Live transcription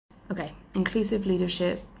Okay, inclusive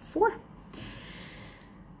leadership 4.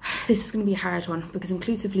 This is going to be a hard one because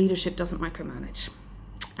inclusive leadership doesn't micromanage.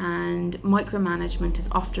 And micromanagement is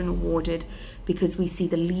often awarded because we see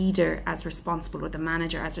the leader as responsible or the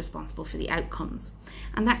manager as responsible for the outcomes.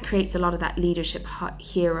 And that creates a lot of that leadership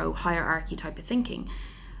hero hierarchy type of thinking.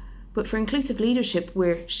 But for inclusive leadership,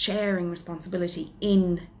 we're sharing responsibility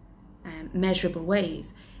in measurable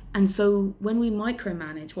ways. And so when we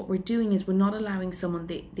micromanage, what we're doing is we're not allowing someone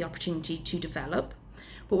the opportunity to develop,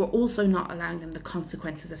 but we're also not allowing them the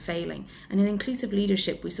consequences of failing. And in inclusive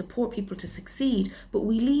leadership, we support people to succeed, but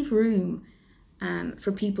we leave room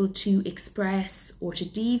for people to express or to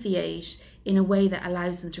deviate in a way that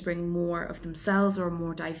allows them to bring more of themselves or a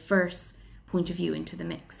more diverse point of view into the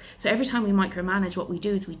mix. So every time we micromanage, what we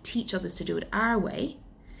do is we teach others to do it our way,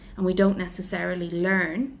 and we don't necessarily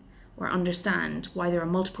learn or understand why there are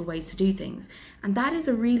multiple ways to do things. And that is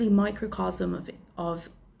a really microcosm of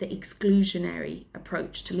the exclusionary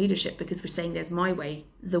approach to leadership, because we're saying there's my way,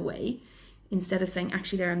 the way, instead of saying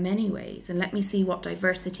actually there are many ways, and let me see what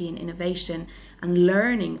diversity and innovation and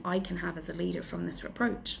learning I can have as a leader from this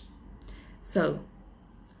approach. So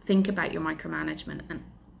think about your micromanagement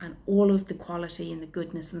and all of the quality and the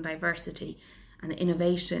goodness and the diversity and the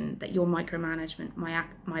innovation that your micromanagement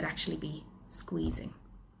might actually be squeezing.